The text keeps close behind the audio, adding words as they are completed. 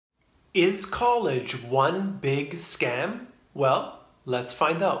Is college one big scam? Well, let's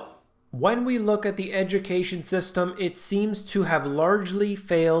find out. When we look at the education system, it seems to have largely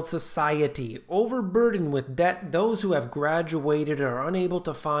failed society. Overburdened with debt, those who have graduated are unable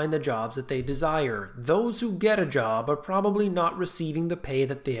to find the jobs that they desire. Those who get a job are probably not receiving the pay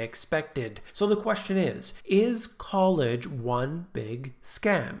that they expected. So the question is college one big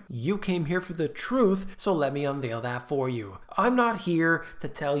scam? You came here for the truth, so let me unveil that for you. I'm not here to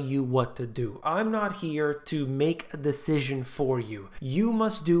tell you what to do. I'm not here to make a decision for you. You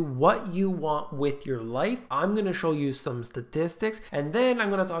must do what you want with your life. I'm going to show you some statistics, and then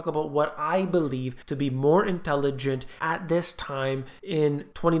I'm going to talk about what I believe to be more intelligent at this time in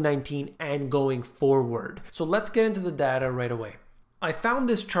 2019 and going forward. So let's get into the data right away. I found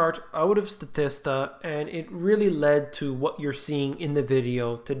this chart out of Statista, and it really led to what you're seeing in the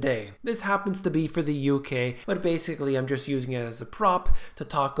video today. This happens to be for the UK, but basically I'm just using it as a prop to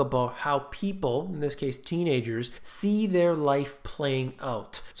talk about how people, in this case teenagers, see their life playing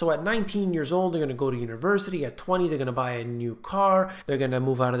out. So at 19 years old, they're going to go to university. At 20, they're going to buy a new car. They're going to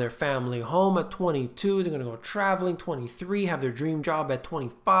move out of their family home. At 22, they're going to go traveling. 23, have their dream job. At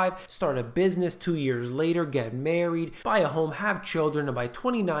 25, start a business. 2 years later, get married, buy a home, have children. And by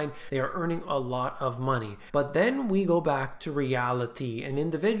 29, they are earning a lot of money. But then we go back to reality, and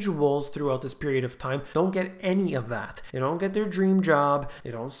individuals throughout this period of time don't get any of that. They don't get their dream job,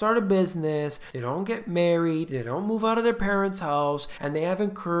 they don't start a business, they don't get married, they don't move out of their parents' house, and they have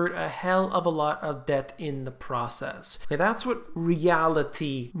incurred a hell of a lot of debt in the process. Okay, that's what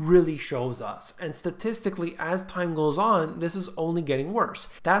reality really shows us. And statistically, as time goes on, this is only getting worse.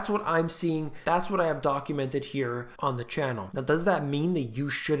 That's what I'm seeing. That's what I have documented here on the channel. Now, does that mean that you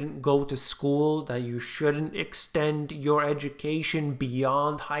shouldn't go to school, that you shouldn't extend your education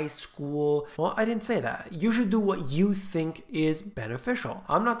beyond high school? Well, I didn't say that. You should do what you think is beneficial.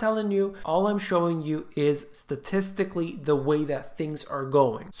 I'm not telling you. All I'm showing you is statistically the way that things are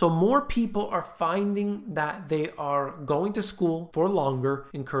going. So more people are finding that they are going to school for longer,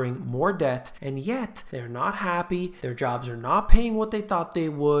 incurring more debt, and yet they're not happy. Their jobs are not paying what they thought they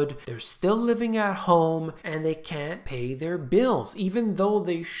would. They're still living at home, and they can't pay their bills. Even though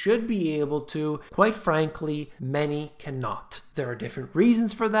they should be able to, quite frankly, many cannot. There are different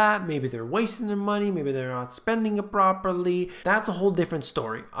reasons for that. Maybe they're wasting their money, maybe they're not spending it properly. That's a whole different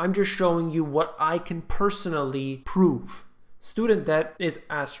story. I'm just showing you what I can personally prove. Student debt is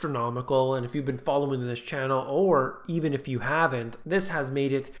astronomical, and if you've been following this channel, or even if you haven't, this has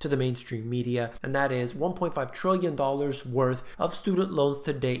made it to the mainstream media, and that is $1.5 trillion worth of student loans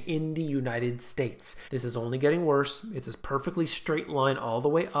today in the United States. This is only getting worse. It's a perfectly straight line all the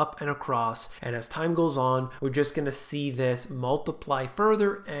way up and across, and as time goes on, we're just going to see this multiply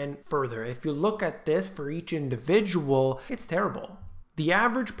further and further. If you look at this for each individual, it's terrible. The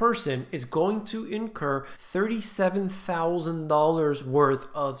average person is going to incur $37,000 worth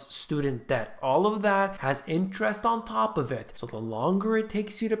of student debt. All of that has interest on top of it. So the longer it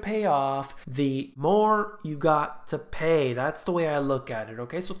takes you to pay off, the more you got to pay. That's the way I look at it,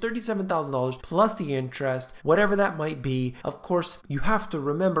 okay? So $37,000 plus the interest, whatever that might be. Of course, you have to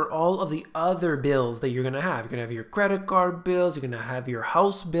remember all of the other bills that you're going to have. You're going to have your credit card bills, you're going to have your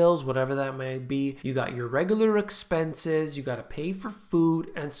house bills, whatever that might be. You got your regular expenses, you got to pay for food,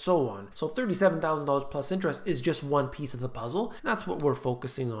 and so on. So $37,000 plus interest is just one piece of the puzzle. That's what we're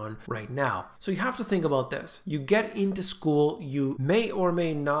focusing on right now. So you have to think about this. You get into school, you may or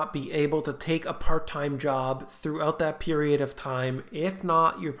may not be able to take a part-time job throughout that period of time. If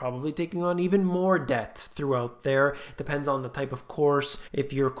not, you're probably taking on even more debt throughout there. Depends on the type of course.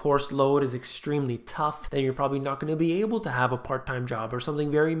 If your course load is extremely tough, then you're probably not going to be able to have a part-time job or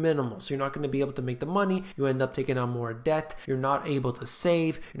something very minimal. So you're not going to be able to make the money. You end up taking on more debt. You're not able to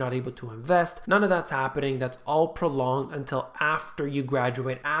save, you're not able to invest. None of that's happening. That's all prolonged until after you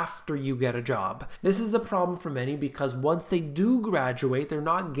graduate, after you get a job. This is a problem for many because once they do graduate, they're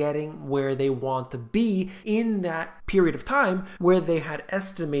not getting where they want to be in that period of time where they had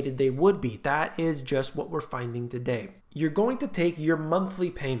estimated they would be. That is just what we're finding today. You're going to take your monthly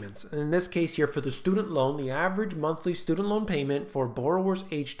payments. And in this case here for the student loan, the average monthly student loan payment for borrowers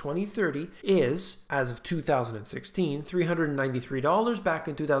age 20-30 is, as of 2016, $393. Back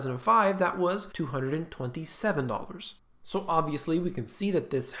in 2005, that was $227. So obviously we can see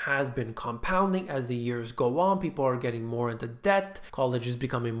that this has been compounding as the years go on. People are getting more into debt. College is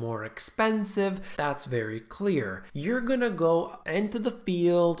becoming more expensive. That's very clear. You're gonna go into the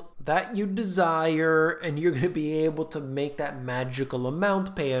field, that you desire, and you're going to be able to make that magical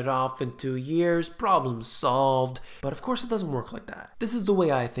amount, pay it off in 2 years, problem solved. But of course it doesn't work like that. This is the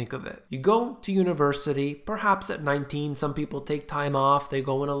way I think of it. You go to university, perhaps at 19, some people take time off, they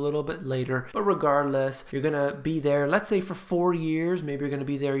go in a little bit later, but regardless, you're going to be there, let's say for 4 years, maybe you're going to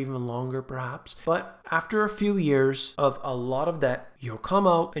be there even longer perhaps. But after a few years of a lot of debt, you'll come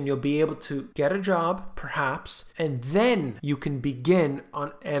out and you'll be able to get a job, perhaps, and then you can begin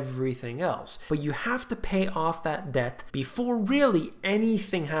on everything else. But you have to pay off that debt before really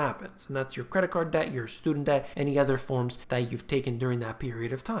anything happens. And that's your credit card debt, your student debt, any other forms that you've taken during that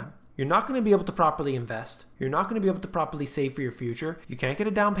period of time. You're not going to be able to properly invest. You're not going to be able to properly save for your future. You can't get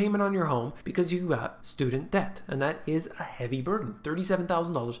a down payment on your home because you got student debt. And that is a heavy burden.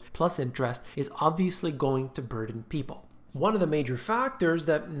 $37,000 plus interest is obviously going to burden people. One of the major factors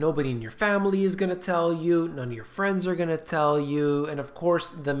that nobody in your family is going to tell you, none of your friends are going to tell you, and of course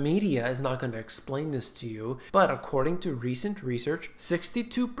the media is not going to explain this to you, but according to recent research,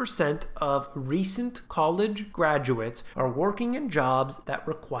 62% of recent college graduates are working in jobs that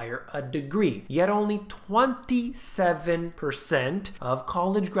require a degree, yet only 27% of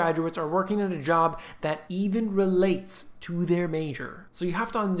college graduates are working in a job that even relates to their major. So you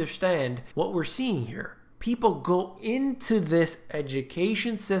have to understand what we're seeing here. People go into this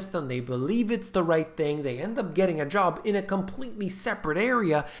education system, they believe it's the right thing, they end up getting a job in a completely separate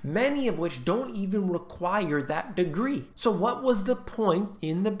area, many of which don't even require that degree. So what was the point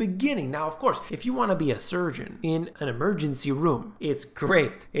in the beginning? Now, of course, if you want to be a surgeon in an emergency room, it's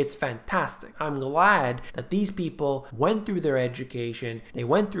great, it's fantastic. I'm glad that these people went through their education, they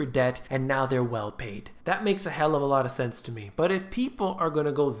went through debt, and now they're well paid. That makes a hell of a lot of sense to me. But if people are going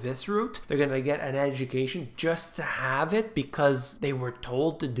to go this route, they're going to get an education just to have it because they were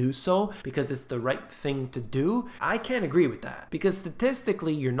told to do so, because it's the right thing to do, I can't agree with that. Because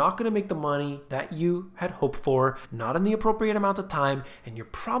statistically, you're not going to make the money that you had hoped for, not in the appropriate amount of time, and you're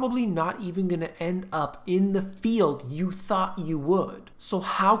probably not even going to end up in the field you thought you would. So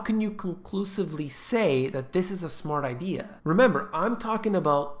how can you conclusively say that this is a smart idea? Remember, I'm talking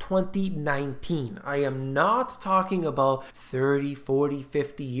about 2019. I am not talking about 30, 40,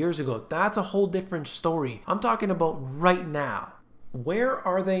 50 years ago. That's a whole different story. I'm talking about right now. Where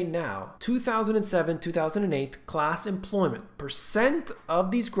are they now? 2007, 2008 class employment. Percent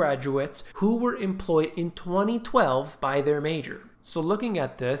of these graduates who were employed in 2012 by their major. So looking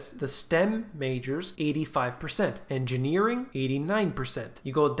at this, the STEM majors, 85%. Engineering, 89%.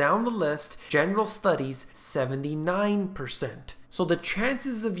 You go down the list, general studies, 79%. So the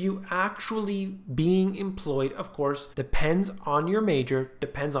chances of you actually being employed, of course, depends on your major,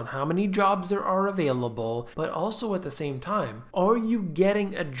 depends on how many jobs there are available, but also at the same time, are you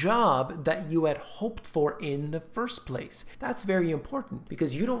getting a job that you had hoped for in the first place? That's very important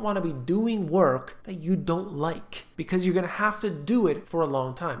because you don't want to be doing work that you don't like because you're going to have to do it for a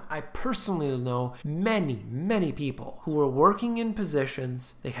long time. I personally know many people who were working in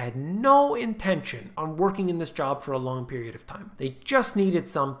positions they had no intention on working in this job for a long period of time. They just needed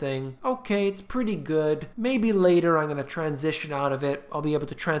something. Okay, it's pretty good. Maybe later I'm going to transition out of it. I'll be able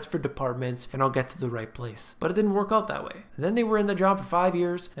to transfer departments and I'll get to the right place. But it didn't work out that way. And then they were in the job for 5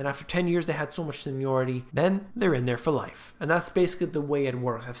 years, and after 10 years they had so much seniority, then they're in there for life. And that's basically the way it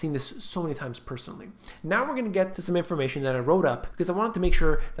works. I've seen this so many times personally. Now we're going to get to some information that I wrote up because I wanted to make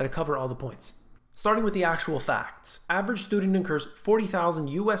sure that I cover all the points. Starting with the actual facts. Average student incurs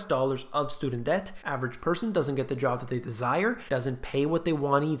 $40,000 of student debt. Average person doesn't get the job that they desire, doesn't pay what they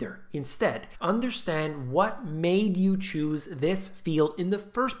want either. Instead, understand what made you choose this field in the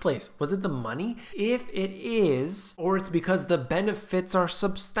first place. Was it the money? If it is, or it's because the benefits are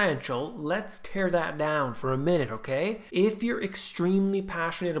substantial, let's tear that down for a minute, okay? If you're extremely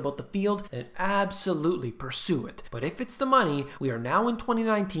passionate about the field, then absolutely pursue it. But if it's the money, we are now in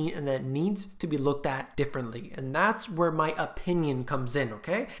 2019 and that needs to be looked at differently, and that's where my opinion comes in,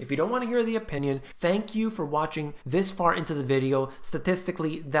 okay? If you don't want to hear the opinion, thank you for watching this far into the video.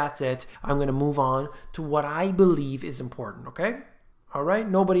 Statistically, that's it. I'm going to move on to what I believe is important, okay? All right,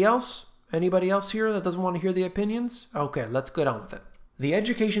 nobody else? Anybody else here that doesn't want to hear the opinions? Okay, let's get on with it. The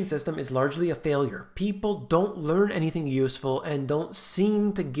education system is largely a failure. People don't learn anything useful and don't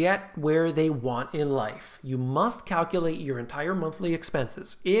seem to get where they want in life. You must calculate your entire monthly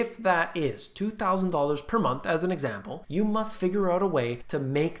expenses. If that is $2,000 per month as an example, you must figure out a way to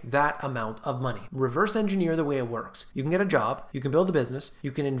make that amount of money. Reverse engineer the way it works. You can get a job, you can build a business,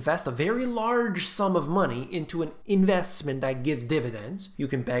 you can invest a very large sum of money into an investment that gives dividends, you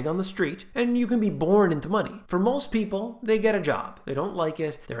can beg on the street, and you can be born into money. For most people, they get a job. They don't like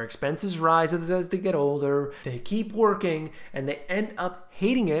it, their expenses rise as they get older, they keep working, and they end up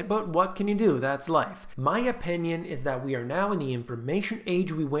hating it, but what can you do? That's life. My opinion is that we are now in the information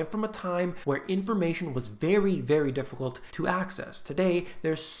age. We went from a time where information was very, very difficult to access. Today,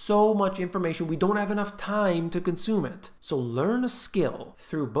 there's so much information, we don't have enough time to consume it. So learn a skill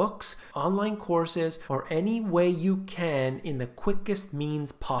through books, online courses, or any way you can in the quickest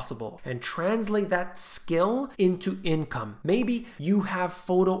means possible, and translate that skill into income. Maybe you have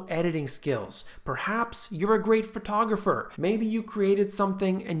photo editing skills. Perhaps you're a great photographer. Maybe you created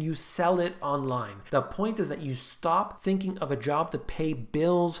something and you sell it online. The point is that you stop thinking of a job to pay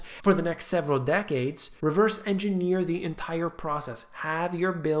bills for the next several decades. Reverse engineer the entire process. Have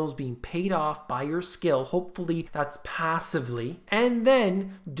your bills being paid off by your skill. Hopefully that's passively. And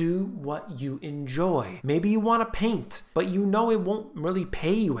then do what you enjoy. Maybe you want to paint, but you know it won't really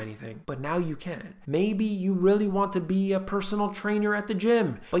pay you anything, but now you can. Maybe you really want to be a personal trainer at the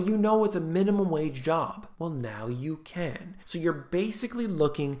gym, but you know it's a minimum wage job. Well, now you can. So you're basically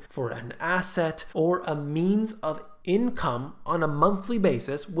looking for an asset or a means of income on a monthly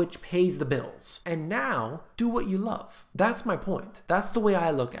basis which pays the bills. And now do what you love. That's my point. That's the way I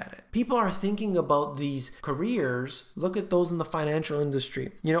look at it. People are thinking about these careers. Look at those in the financial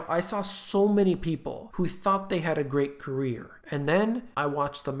industry. You know, I saw so many people who thought they had a great career, and then I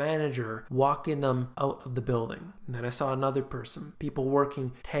watched the manager walking them out of the building. And then I saw another person, people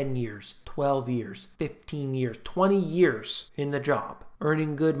working 10 years, 12 years, 15 years, 20 years in the job,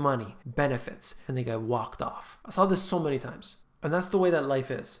 earning good money, benefits, and they got walked off. I saw this so many times. And that's the way that life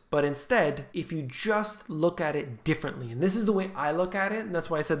is. But instead, if you just look at it differently, and this is the way I look at it, and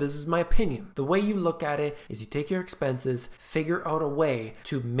that's why I said this is my opinion. The way you look at it is you take your expenses, figure out a way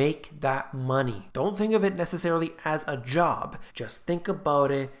to make that money. Don't think of it necessarily as a job. Just think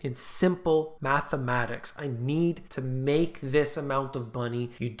about it in simple mathematics. I need to make this amount of money.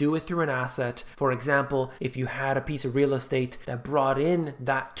 You do it through an asset. For example, if you had a piece of real estate that brought in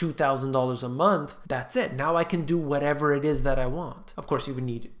that $2,000 a month, that's it. Now I can do whatever it is that I want. Of course, you would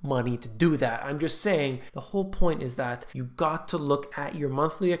need money to do that. I'm just saying the whole point is that you got to look at your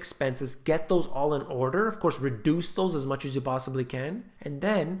monthly expenses, get those all in order. Of course, reduce those as much as you possibly can, and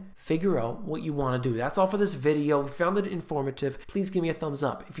then figure out what you want to do. That's all for this video. If you found it informative, please give me a thumbs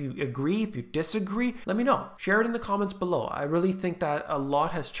up. If you agree, if you disagree, let me know. Share it in the comments below. I really think that a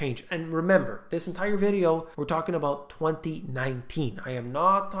lot has changed. And remember, this entire video, we're talking about 2019. I am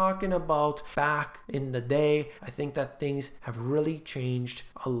not talking about back in the day. I think that things have really changed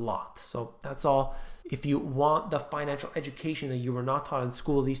a lot. So that's all. If you want the financial education that you were not taught in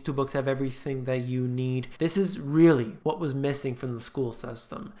school, these two books have everything that you need. This is really what was missing from the school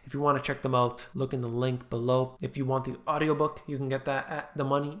system. If you want to check them out, look in the link below. If you want the audiobook, you can get that at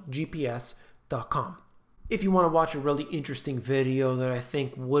themoneygps.com. If you want to watch a really interesting video that I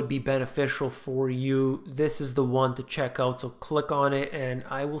think would be beneficial for you, this is the one to check out. So click on it and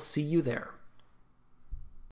I will see you there.